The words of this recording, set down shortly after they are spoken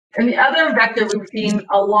And the other vector we've seen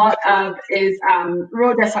a lot of is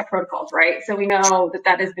remote desktop protocols, right? So we know that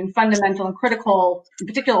that has been fundamental and critical, in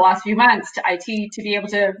particular the last few months, to IT to be able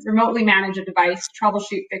to remotely manage a device,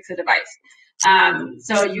 troubleshoot, fix a device.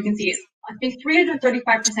 So you can see, I think,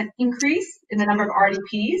 335% increase in the number of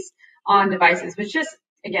RDPs on devices, which just,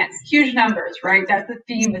 again, huge numbers, right? That's the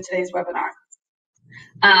theme of today's webinar.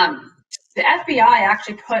 The FBI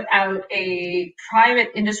actually put out a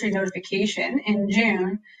private industry notification in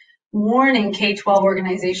June warning K-12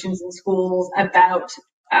 organizations and schools about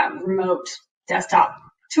remote desktop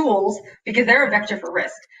tools because they're a vector for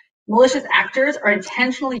risk. Malicious actors are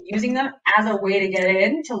intentionally using them as a way to get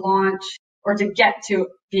in to launch or to get to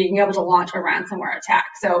being able to launch a ransomware attack.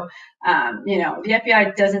 So, the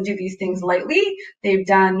FBI doesn't do these things lightly. They've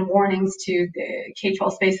done warnings to the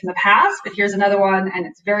K-12 space in the past, but here's another one, and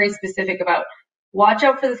it's very specific about watch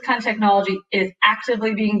out for this kind of technology. It is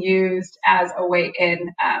actively being used as a way in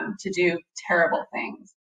to do terrible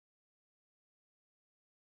things.